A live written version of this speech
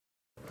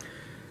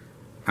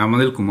I'm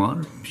Anil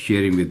Kumar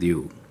sharing with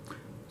you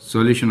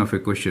solution of a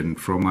question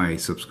from my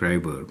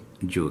subscriber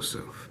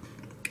Joseph.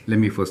 Let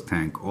me first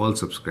thank all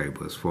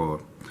subscribers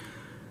for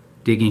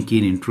taking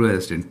keen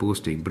interest and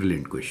posting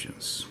brilliant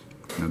questions.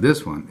 Now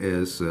this one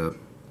is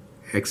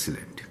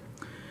excellent.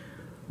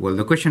 Well,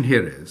 the question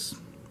here is,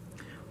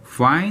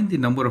 find the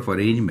number of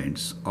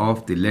arrangements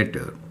of the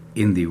letter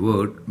in the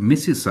word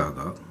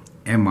MISSISSAUGA,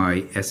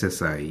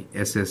 MISSISSAUGA,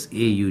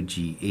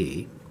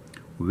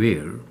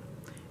 where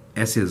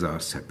S's are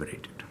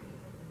separated.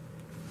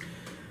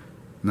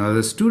 Now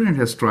the student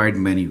has tried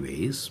many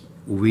ways.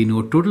 We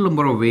know total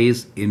number of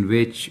ways in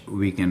which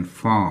we can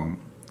form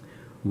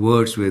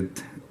words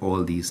with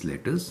all these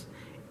letters,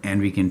 and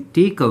we can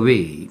take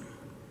away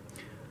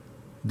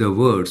the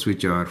words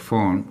which are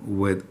formed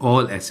with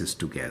all S's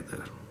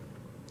together.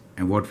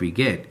 And what we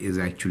get is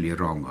actually a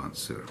wrong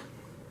answer.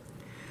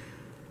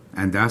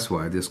 And that's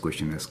why this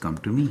question has come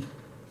to me.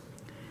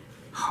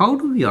 How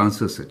do we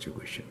answer such a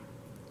question?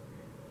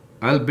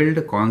 I'll build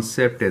a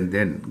concept and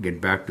then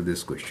get back to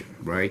this question,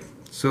 right?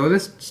 So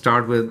let's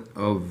start with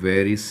a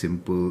very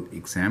simple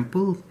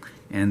example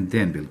and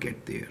then we'll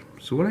get there.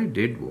 So what I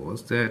did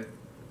was that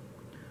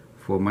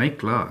for my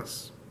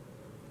class,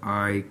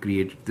 I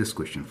created this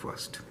question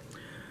first,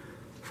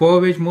 for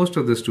which most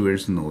of the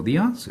students know the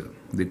answer.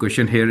 The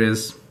question here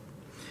is,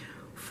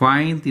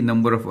 find the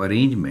number of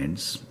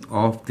arrangements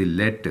of the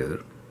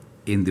letter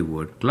in the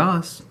word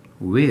class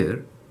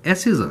where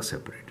S's are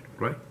separated,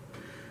 right?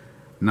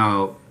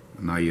 Now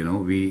you know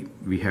we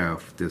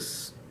have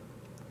this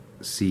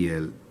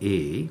CLASS,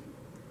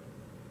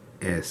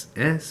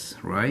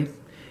 right,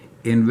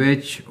 in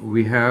which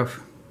we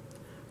have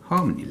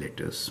how many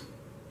letters?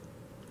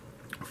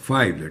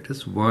 5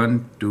 letters.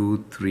 1,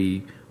 2,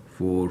 3,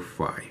 4,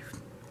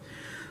 5.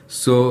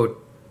 So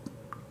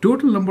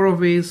total number of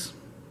ways,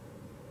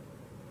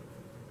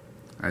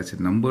 I said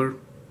number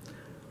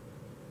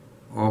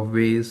of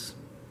ways,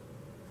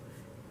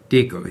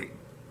 take away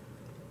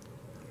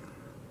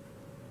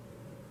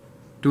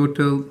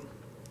total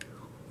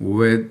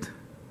with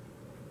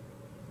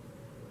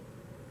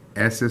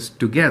S's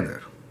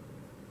together.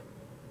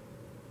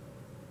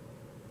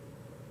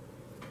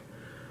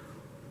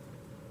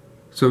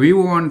 So we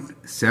want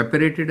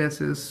separated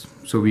S's,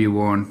 so we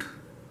want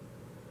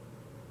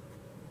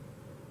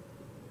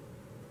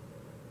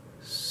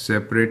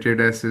separated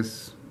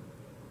S's.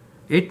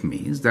 It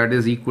means that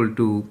is equal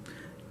to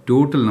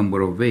total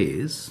number of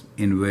ways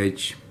in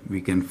which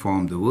we can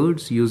form the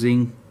words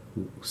using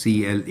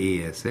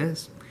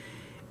CLASS,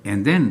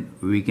 and then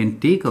we can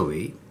take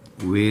away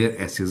where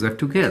S's are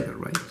together,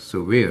 right?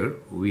 So where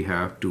we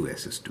have 2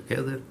 S's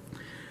together.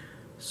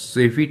 So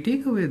if we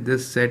take away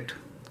this set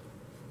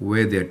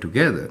where they're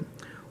together,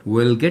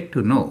 we'll get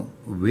to know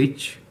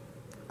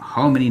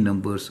how many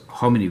numbers,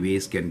 how many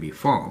ways can be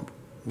formed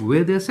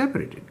where they're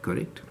separated,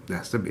 correct?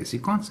 That's the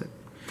basic concept.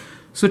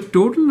 So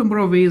total number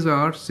of ways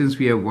are, since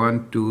we have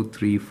 1, 2,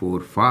 3, 4,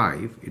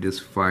 5, it is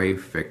 5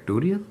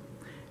 factorial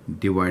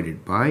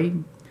divided by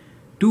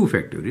 2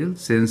 factorial,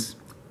 since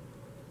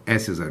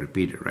S's are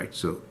repeated, right?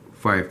 So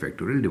 5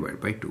 factorial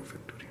divided by 2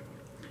 factorial,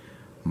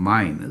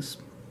 minus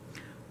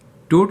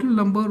total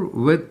number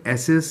with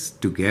S's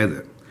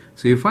together.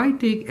 So if I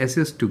take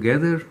S's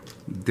together,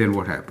 then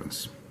what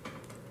happens?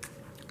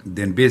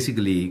 Then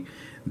basically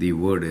the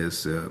word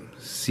is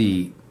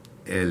CLAS,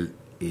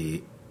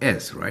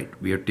 right?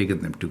 We have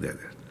taken them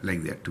together,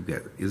 like that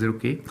together. Is it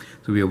okay?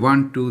 So we have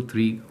 1, 2,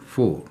 3,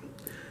 4.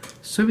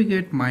 So we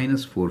get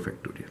minus 4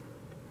 factorial.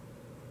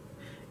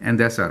 And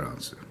that's our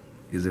answer.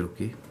 Is it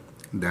okay?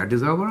 That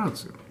is our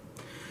answer.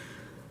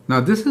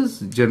 Now this is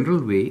general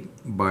way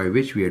by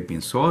which we had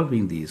been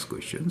solving these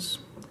questions.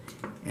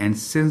 And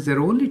since there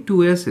are only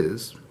 2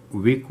 S's,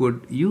 we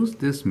could use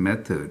this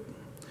method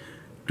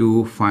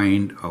to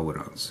find our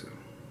answer.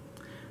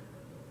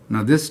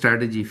 Now this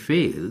strategy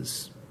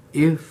fails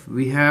if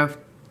we have,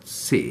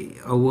 say,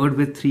 a word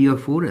with 3 or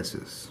 4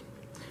 S's.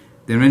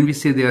 Then when we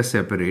say they are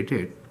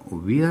separated,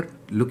 we are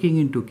looking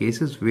into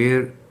cases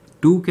where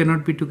 2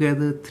 cannot be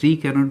together, 3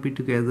 cannot be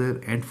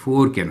together, and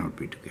 4 cannot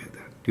be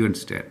together. Do you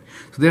understand?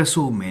 So there are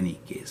so many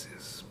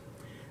cases.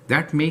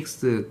 That makes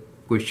the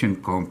question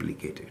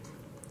complicated.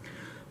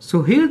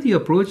 So here the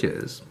approach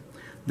is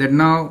that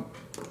now,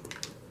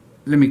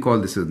 let me call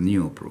this a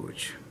new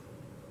approach.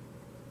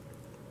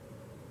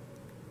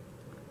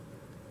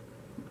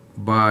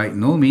 By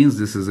no means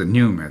this is a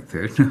new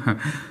method.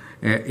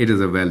 It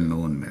is a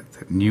well-known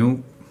method.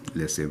 New,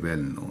 let's say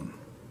well-known.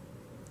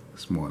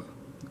 Small,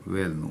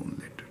 well-known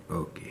letter.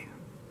 Okay.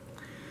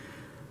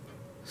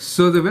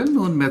 So the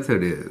well-known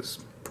method is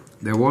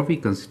that what we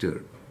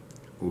consider,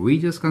 we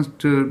just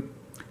consider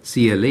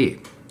CLA.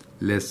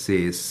 Let's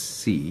say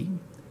CLA.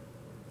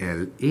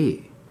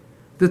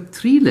 The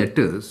 3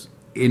 letters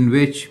in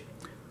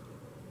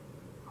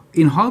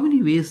how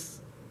many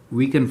ways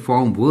we can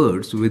form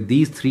words with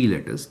these 3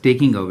 letters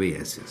taking away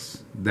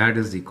S's. That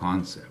is the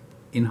concept.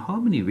 In how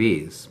many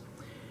ways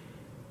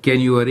can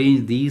you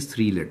arrange these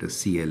 3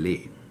 letters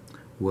CLA?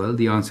 Well,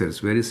 the answer is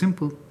very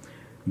simple.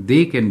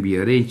 They can be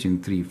arranged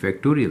in 3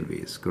 factorial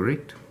ways,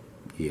 correct?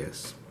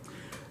 Yes.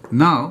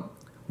 Now,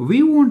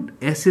 we want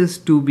S's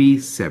to be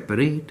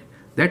separate.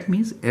 That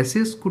means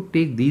S's could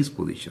take these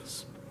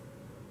positions.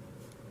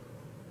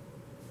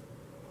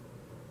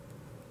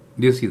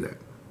 Do you see that?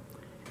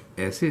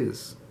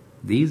 S's,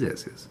 these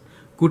S's,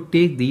 could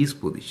take these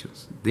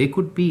positions. They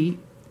could be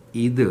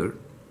either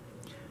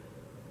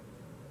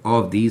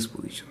of these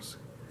positions.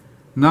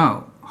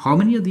 Now, how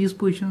many of these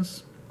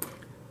positions?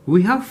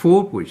 We have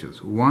 4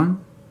 positions.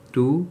 1,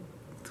 2,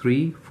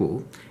 3,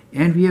 4.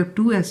 And we have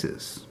 2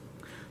 S's.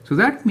 So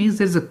that means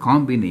there's a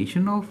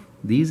combination of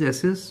these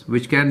S's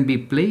which can be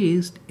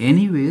placed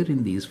anywhere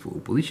in these 4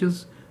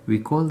 positions. We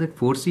call that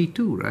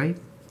 4C2, right?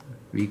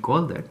 We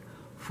call that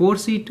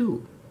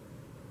 4C2.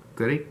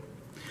 Correct?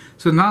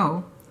 So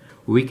now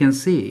we can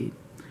say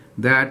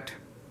that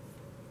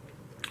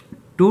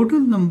total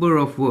number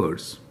of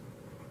words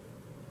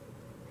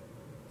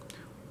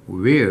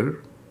where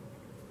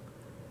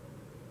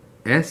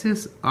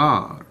S's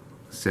are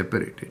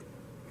separated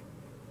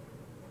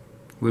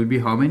will be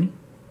how many?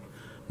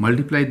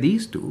 Multiply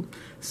these two.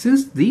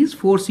 Since these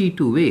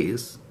 4C2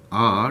 ways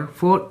are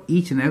for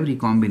each and every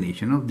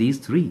combination of these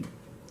 3.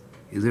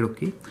 Is it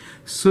okay?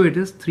 So it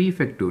is 3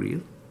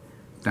 factorial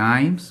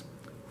times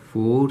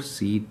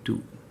 4C2.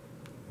 Do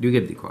you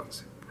get the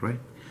concept, right?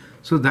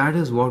 So that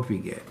is what we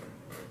get.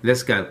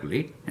 Let's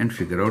calculate and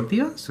figure out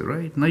the answer,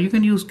 right? Now you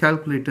can use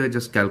calculator,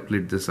 just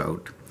calculate this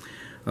out.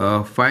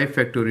 5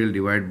 factorial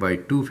divided by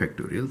 2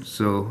 factorial.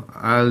 So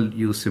I'll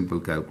use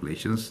simple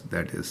calculations.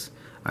 That is,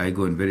 I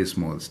go in very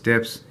small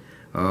steps.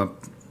 5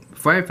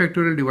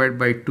 factorial divided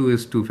by 2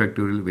 is 2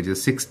 factorial, which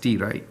is 60,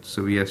 right?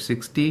 So we have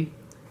 60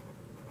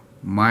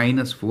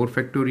 minus 4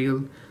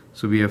 factorial.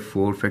 So we have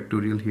 4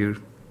 factorial here.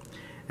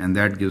 And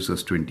that gives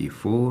us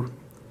 24.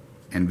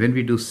 And when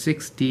we do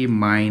 60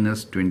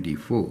 minus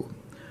 24,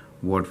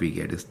 what we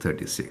get is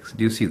 36.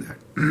 Do you see that?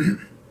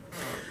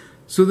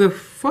 So the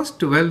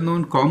first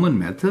well-known common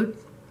method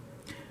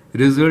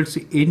results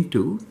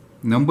into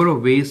number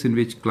of ways in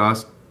which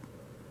class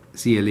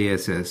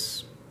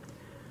CLASS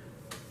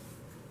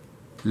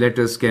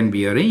letters can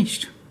be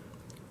arranged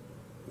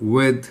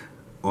with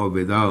or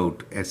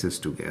without SS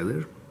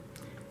together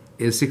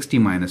is 60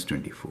 minus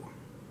 24.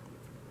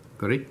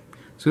 Correct?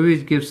 So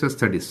which gives us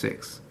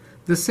 36.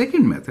 The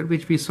second method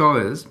which we saw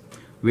is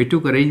we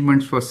took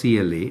arrangements for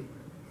CLA.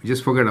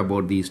 Just forget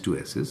about these 2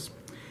 S's.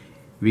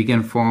 We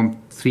can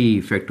form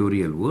 3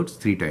 factorial words,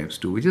 3 times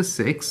 2, which is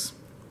 6.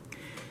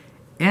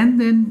 And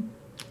then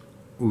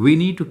we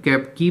need to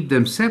keep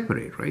them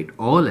separate, right?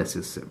 All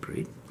S's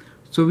separate.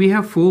 So we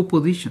have 4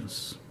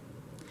 positions.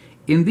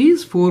 In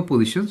these 4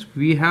 positions,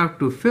 we have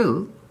to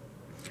fill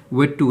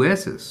with 2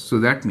 S's. So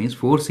that means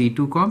 4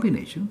 C2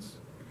 combinations.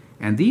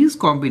 And these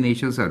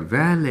combinations are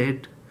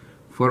valid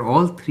for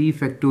all 3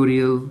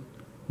 factorial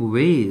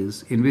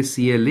ways in which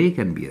CLA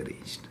can be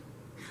arranged.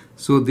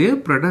 So their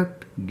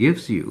product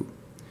gives you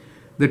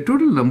the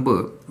total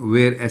number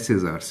where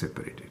S's are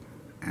separated.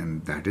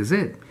 And that is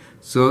it.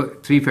 So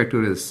 3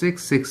 factorial is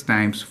 6. 6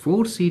 times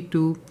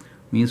 4C2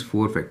 means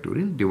 4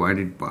 factorial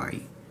divided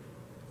by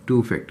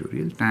 2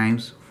 factorial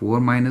times 4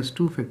 minus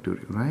 2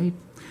 factorial, right?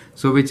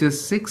 So which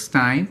is 6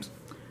 times,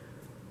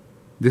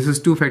 this is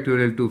 2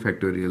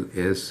 factorial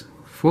is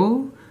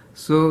 4.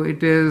 So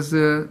it is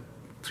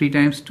 3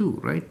 times 2,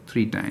 right?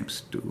 3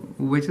 times 2,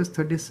 which is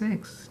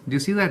 36. Do you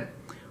see that?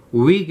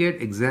 We get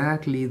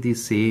exactly the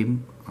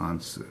same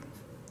answer.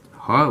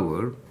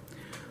 However,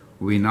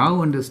 we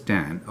now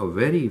understand a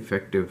very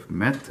effective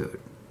method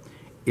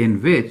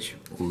in which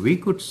we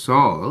could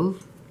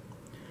solve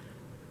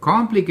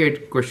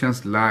complicated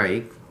questions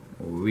like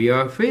we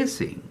are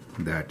facing.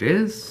 That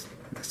is,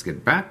 let's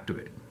get back to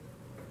it.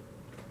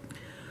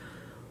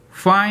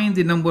 Find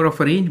the number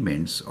of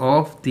arrangements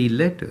of the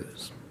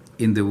letters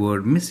in the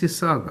word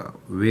MISSISSAUGA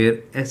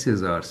where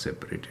S's are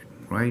separated,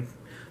 right?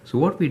 So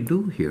what we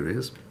do here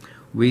is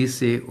we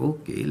say,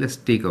 okay, let's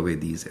take away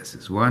these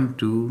S's. 1,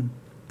 2,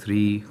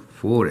 3,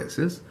 4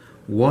 S's.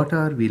 What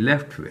are we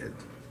left with?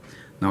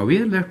 Now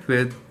we are left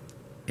with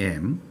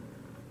M,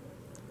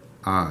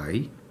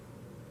 I,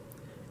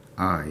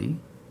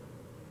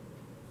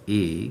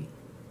 A,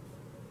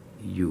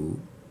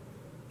 U,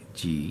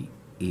 G,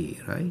 A,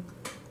 right?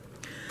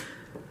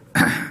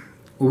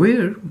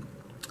 Where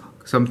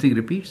something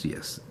repeats,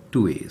 yes,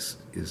 2 A's.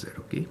 Is that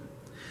okay?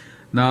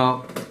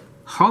 Now,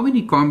 how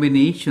many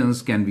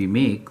combinations can we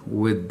make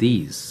with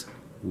these?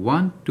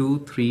 1, 2,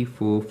 3,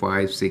 4,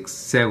 5, 6,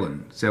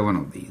 7. 7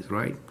 of these,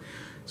 right?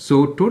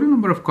 So total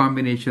number of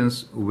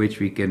combinations which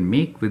we can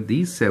make with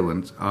these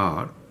 7s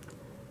are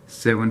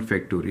 7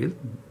 factorial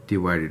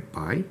divided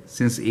by,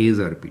 since A's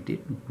are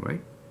repeated,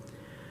 right?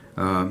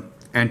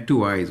 And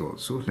 2 I's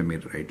also. Let me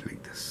write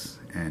like this.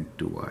 And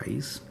 2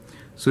 I's.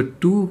 So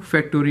 2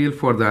 factorial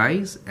for the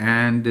I's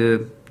and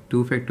 2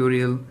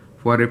 factorial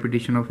for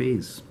repetition of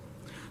A's.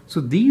 So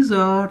these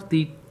are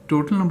the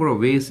total number of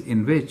ways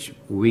in which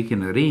we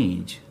can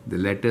arrange the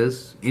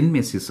letters in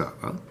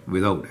MISSISSAUGA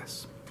without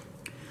S.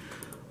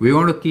 We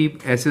want to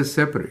keep S's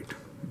separate.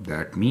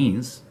 That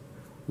means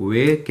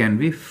where can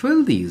we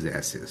fill these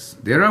S's?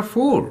 There are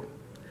 4.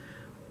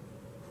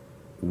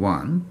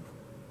 1,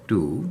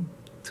 2,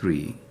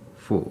 3,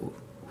 4,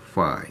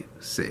 5,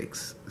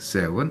 6,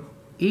 7,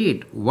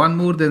 8. One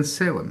more than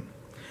 7.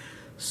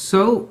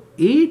 So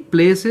 8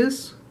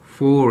 places,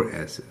 4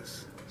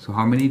 S's. So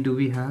how many do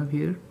we have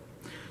here?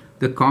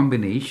 The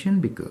combination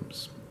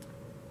becomes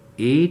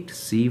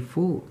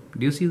 8C4.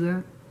 Do you see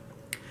that?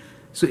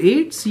 So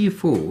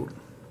 8C4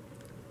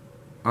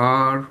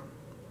 are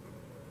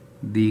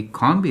the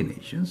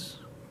combinations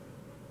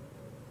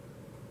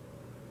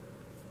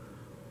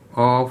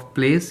of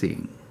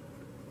placing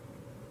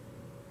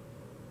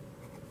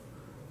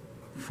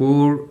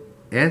 4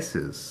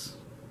 S's.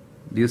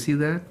 Do you see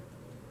that?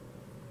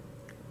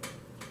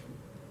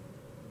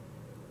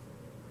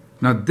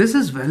 Now this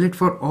is valid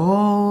for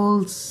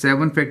all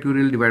 7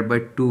 factorial divided by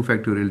 2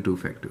 factorial 2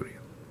 factorial.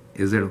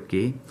 Is that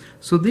okay?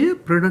 So their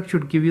product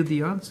should give you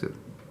the answer.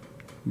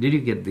 Did you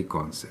get the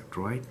concept,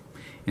 right?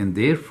 And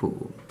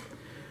therefore,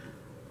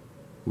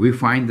 we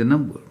find the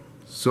number.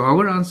 So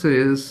our answer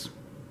is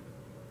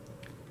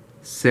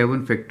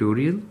 7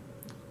 factorial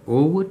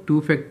over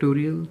 2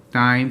 factorial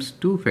times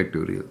 2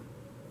 factorial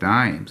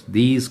times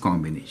these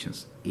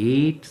combinations,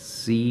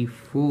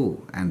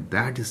 8C4, and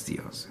that is the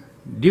answer.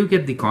 Do you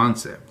get the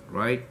concept,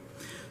 right?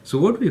 So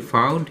what we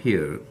found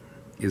here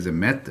is a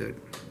method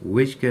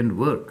which can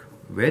work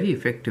very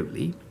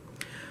effectively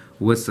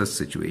with such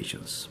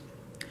situations.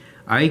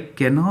 I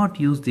cannot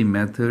use the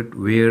method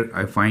where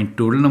I find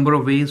total number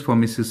of ways for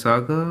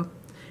Mississauga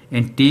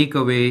and take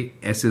away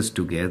S's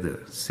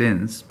together,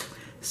 since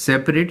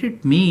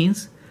separated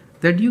means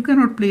that you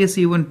cannot place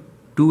even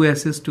 2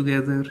 S's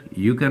together,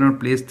 you cannot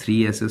place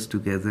 3 S's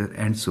together,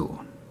 and so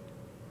on.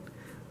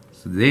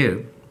 So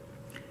there,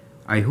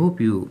 I hope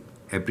you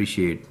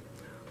appreciate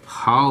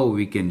how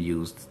we can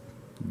use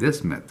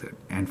this method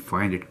and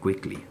find it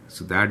quickly.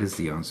 So that is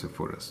the answer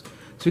for us.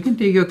 So you can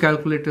take your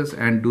calculators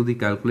and do the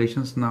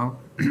calculations now.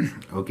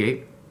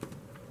 Okay.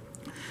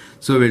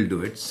 So we'll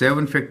do it.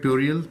 7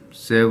 factorial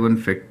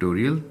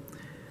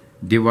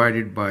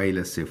divided by,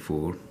 let's say,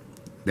 4.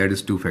 That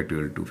is 2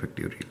 factorial, 2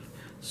 factorial.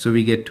 So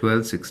we get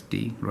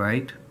 1260,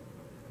 right?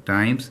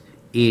 Times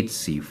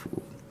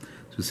 8C4.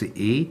 So say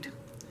 8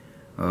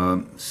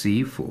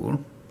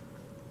 C4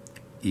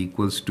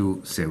 equals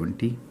to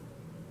 70.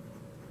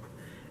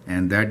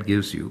 And that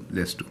gives you,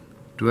 let's do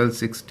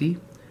 1260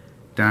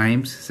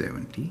 times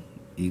 70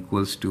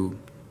 equals to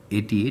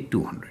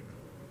 88,200.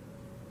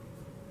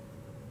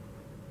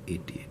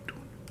 88,200.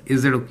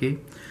 Is that okay?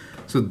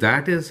 So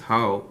that is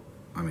how,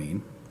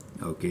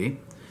 okay.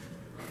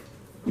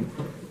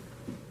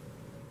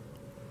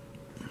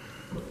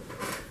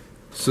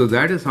 So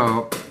that is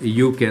how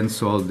you can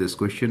solve this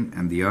question,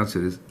 and the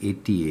answer is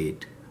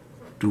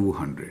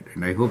 88,200.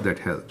 And I hope that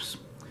helps.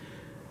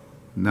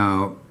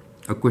 Now,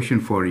 a question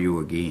for you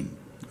again,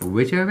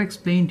 which I have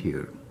explained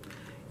here.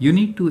 You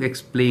need to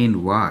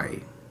explain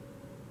why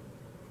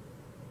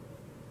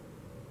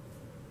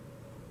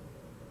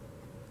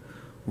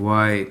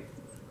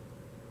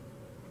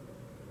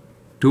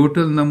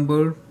total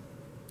number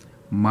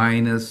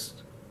minus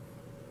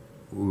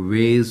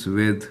ways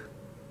with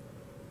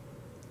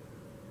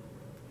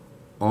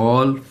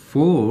all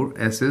 4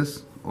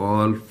 S's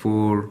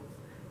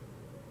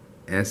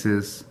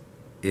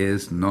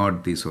is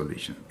not the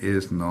solution,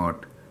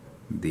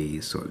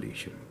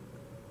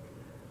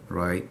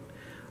 right?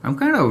 I'm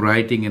kind of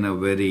writing in a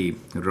very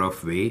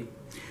rough way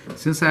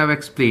since I have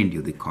explained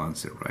you the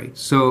concept, right?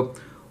 So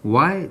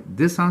why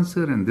this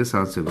answer and this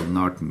answer will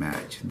not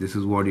match, this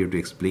is what you have to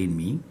explain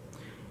me.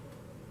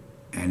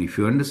 And if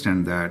you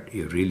understand that,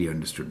 you really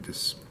understood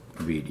this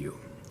video.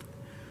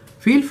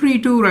 Feel free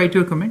to write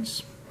your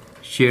comments,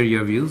 share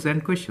your views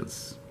and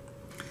questions.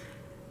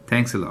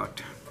 Thanks a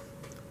lot.